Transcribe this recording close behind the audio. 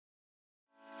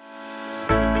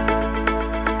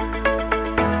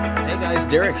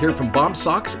guys, Derek here from Bomb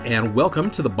Socks, and welcome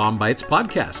to the BOM-BITES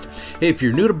podcast. Hey, if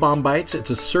you're new to BOM-BITES,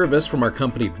 it's a service from our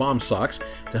company Bomb Socks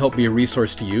to help be a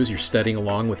resource to use. You're studying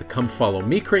along with the Come Follow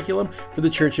Me curriculum for the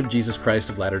Church of Jesus Christ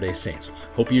of Latter-day Saints.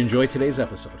 Hope you enjoy today's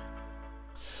episode.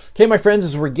 Okay, my friends,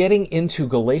 as we're getting into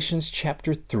Galatians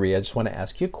chapter 3, I just want to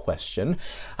ask you a question.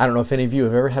 I don't know if any of you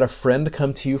have ever had a friend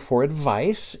come to you for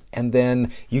advice, and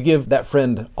then you give that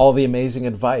friend all the amazing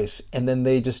advice, and then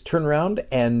they just turn around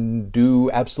and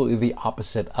do absolutely the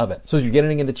opposite of it. So as you're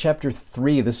getting into chapter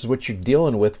 3, this is what you're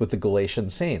dealing with the Galatian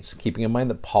saints, keeping in mind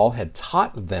that Paul had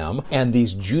taught them, and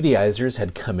these Judaizers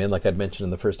had come in, like I'd mentioned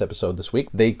in the first episode this week.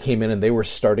 They came in and they were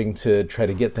starting to try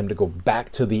to get them to go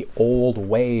back to the old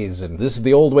ways, and this is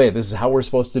the old way. This is how we're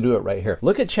supposed to do it right here.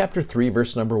 Look at chapter 3,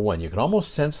 verse number 1. You can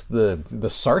almost sense the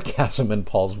sarcasm in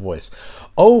Paul's voice.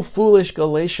 O foolish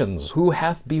Galatians, who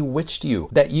hath bewitched you,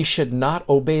 that ye should not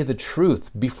obey the truth,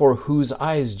 before whose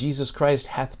eyes Jesus Christ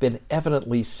hath been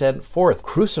evidently sent forth,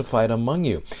 crucified among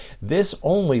you? This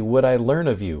only would I learn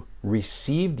of you.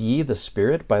 Received ye the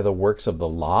Spirit by the works of the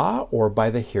law, or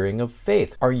by the hearing of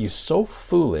faith? Are you so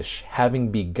foolish, having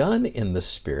begun in the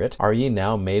Spirit, are ye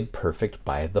now made perfect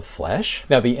by the flesh?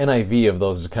 Now the NIV of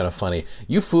those is kind of funny.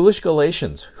 You foolish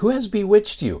Galatians, who has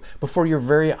bewitched you? Before your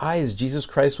very eyes Jesus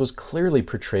Christ was clearly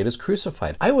portrayed as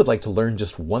crucified. I would like to learn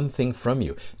just one thing from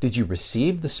you. Did you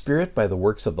receive the Spirit by the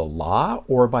works of the law,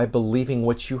 or by believing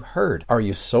what you heard? Are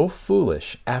you so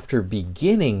foolish, after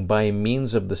beginning by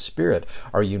means of the Spirit,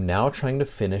 are you now trying to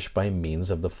finish by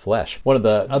means of the flesh? One of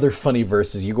the other funny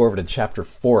verses, you go over to chapter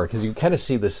 4, because you kind of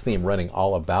see this theme running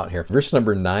all about here. Verse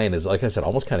number 9 is, like I said,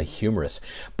 almost kind of humorous.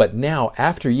 But now,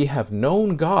 after ye have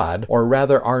known God, or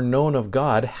rather are known of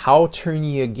God, how turn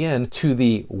ye again to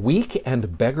the weak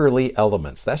and beggarly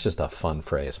elements? That's just a fun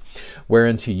phrase.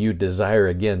 Whereunto you desire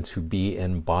again to be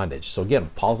in bondage. So again,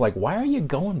 Paul's like, why are you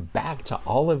going back to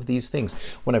all of these things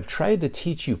when I've tried to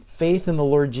teach you faith in the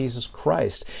Lord Jesus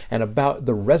Christ and about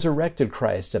the resurrected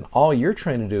Christ, and all you're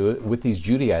trying to do with these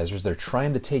Judaizers, they're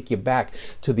trying to take you back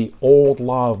to the old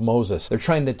law of Moses. They're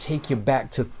trying to take you back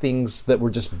to things that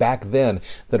were just back then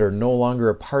that are no longer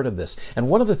a part of this. And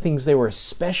one of the things they were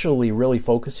especially really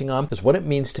focusing on is what it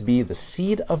means to be the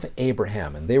seed of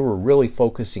Abraham. And they were really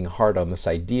focusing hard on this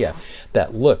idea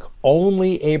that, look,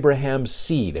 only Abraham's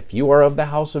seed, if you are of the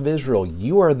house of Israel,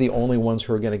 you are the only ones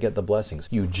who are going to get the blessings.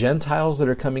 You Gentiles that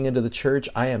are coming into the church,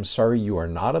 I am sorry, you are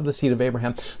not of the seed of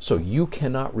Abraham, so you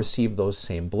cannot receive those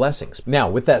same blessings. Now,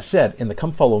 with that said, in the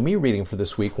Come Follow Me reading for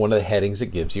this week, one of the headings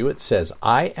it gives you, it says,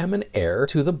 I am an heir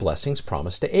to the blessings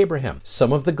promised to Abraham.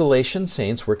 Some of the Galatian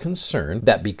saints were concerned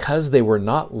that because they were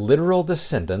not literal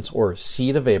descendants or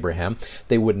seed of Abraham,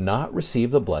 they would not receive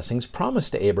the blessings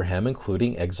promised to Abraham,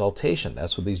 including exaltation.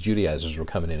 That's what these Judaizers were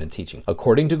coming in and teaching.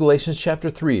 According to Galatians chapter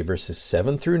 3, verses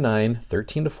 7 through 9,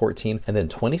 13 to 14, and then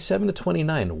 27 to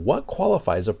 29, what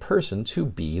qualifies a person to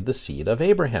be the seed of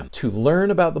Abraham? To learn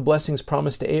about the blessings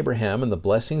promised to Abraham and the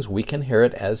blessings we can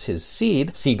inherit as his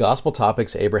seed, see Gospel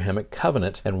Topics, Abrahamic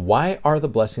Covenant, and why are the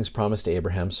blessings promised to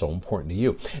Abraham so important to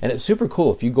you? And it's super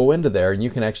cool if you go into there and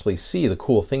you can actually see the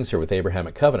cool things here with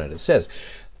Abrahamic Covenant. It says,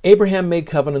 Abraham made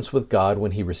covenants with God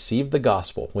when he received the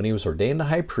gospel, when he was ordained a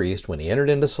high priest, when he entered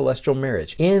into celestial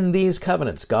marriage. In these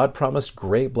covenants, God promised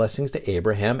great blessings to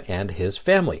Abraham and his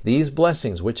family. These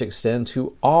blessings, which extend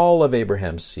to all of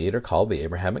Abraham's seed, are called the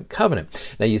Abrahamic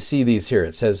covenant. Now you see these here.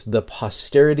 It says the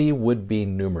posterity would be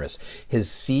numerous.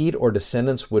 His seed or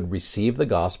descendants would receive the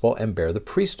gospel and bear the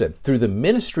priesthood. Through the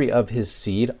ministry of his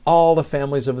seed, all the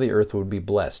families of the earth would be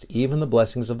blessed, even the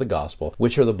blessings of the gospel,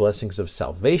 which are the blessings of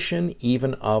salvation,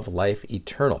 even of life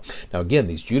eternal. Now again,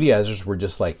 these Judaizers were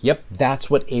just like, yep, that's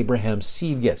what Abraham's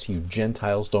seed gets. You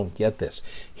Gentiles don't get this.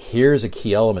 Here's a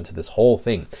key element to this whole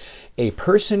thing. A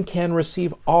person can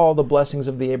receive all the blessings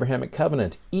of the Abrahamic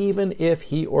covenant, even if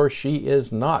he or she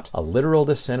is not a literal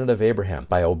descendant of Abraham,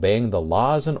 by obeying the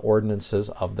laws and ordinances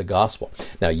of the gospel.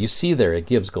 Now you see there, it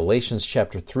gives Galatians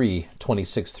chapter 3,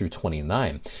 26 through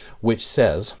 29, which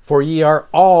says, For ye are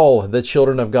all the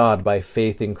children of God by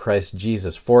faith in Christ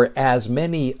Jesus. For as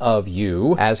many of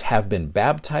you as have been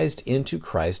baptized into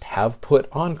Christ have put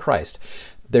on Christ.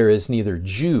 There is neither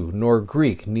Jew nor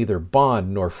Greek, neither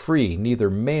bond nor free, neither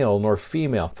male nor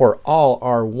female, for all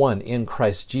are one in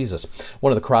Christ Jesus.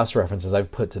 One of the cross references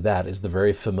I've put to that is the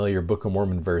very familiar Book of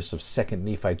Mormon verse of 2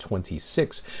 Nephi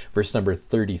 26, verse number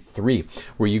 33,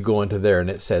 where you go into there and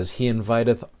it says, He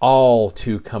inviteth all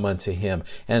to come unto him,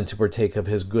 and to partake of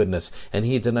his goodness, and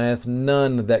he denieth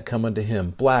none that come unto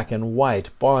him, black and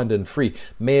white, bond and free,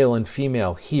 male and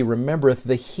female. He remembereth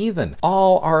the heathen.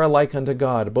 All are alike unto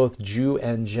God, both Jew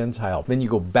and and Gentile. Then you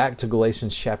go back to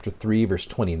Galatians chapter 3, verse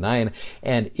 29,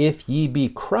 and if ye be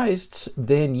Christ's,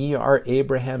 then ye are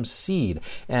Abraham's seed,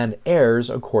 and heirs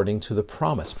according to the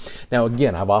promise. Now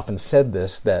again, I've often said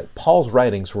this, that Paul's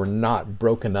writings were not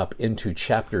broken up into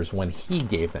chapters when he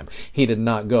gave them. He did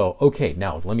not go, okay,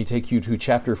 now let me take you to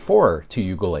chapter 4 to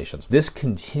you Galatians. This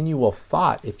continual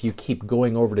thought, if you keep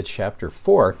going over to chapter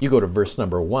 4, you go to verse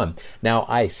number 1. Now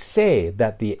I say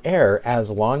that the heir,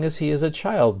 as long as he is a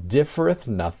child, differeth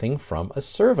nothing from a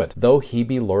servant, though he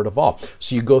be Lord of all.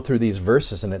 So you go through these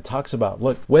verses and it talks about,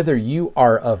 look, whether you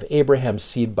are of Abraham's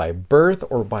seed by birth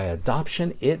or by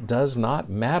adoption, it does not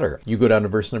matter. You go down to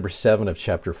verse number 7 of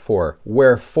chapter 4.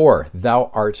 Wherefore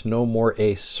thou art no more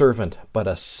a servant, but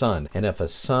a son, and if a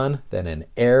son, then an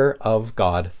heir of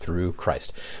God through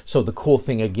Christ. So the cool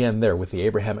thing again there with the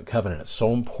Abrahamic covenant, it's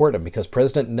so important because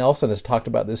President Nelson has talked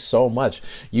about this so much.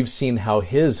 You've seen how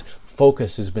his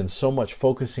focus has been so much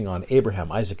focusing on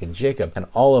Abraham, Isaac, and Jacob, and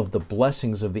all of the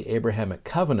blessings of the Abrahamic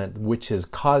covenant, which has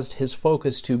caused his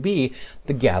focus to be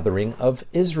the gathering of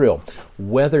Israel.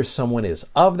 Whether someone is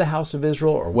of the house of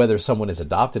Israel or whether someone is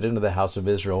adopted into the house of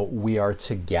Israel, we are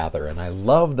to gather. And I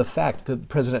love the fact that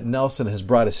President Nelson has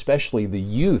brought especially the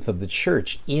youth of the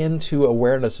church into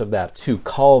awareness of that, to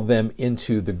call them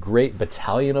into the great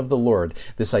battalion of the Lord,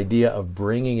 this idea of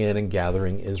bringing in and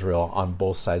gathering Israel on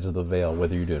both sides of the veil,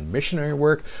 whether you're doing missionary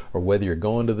work or whether you're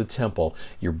going to the temple,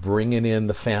 you're bringing in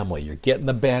the family, you're getting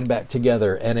the band back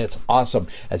together, and it's awesome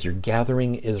as you're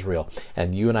gathering Israel.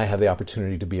 And you and I have the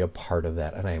opportunity to be a part of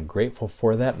that, and I am grateful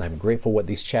for that, and I'm grateful what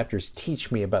these chapters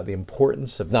teach me about the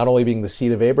importance of not only being the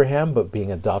seed of Abraham, but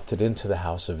being adopted into the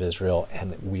house of Israel,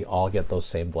 and we all get those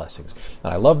same blessings.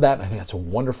 And I love that, and I think that's a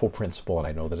wonderful principle, and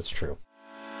I know that it's true.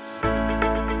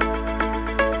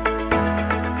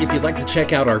 If you'd like to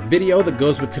check out our video that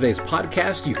goes with today's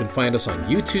podcast, you can find us on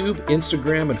YouTube,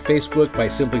 Instagram, and Facebook by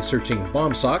simply searching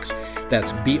BOM-SOCKS.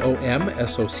 That's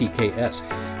BOMSOCKS.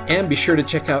 And be sure to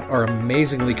check out our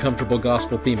amazingly comfortable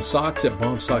gospel-themed socks at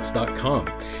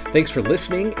BOMSOCKS.com. Thanks for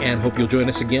listening, and hope you'll join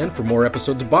us again for more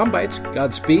episodes of BOM-BITES.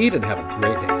 Godspeed, and have a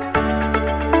great day.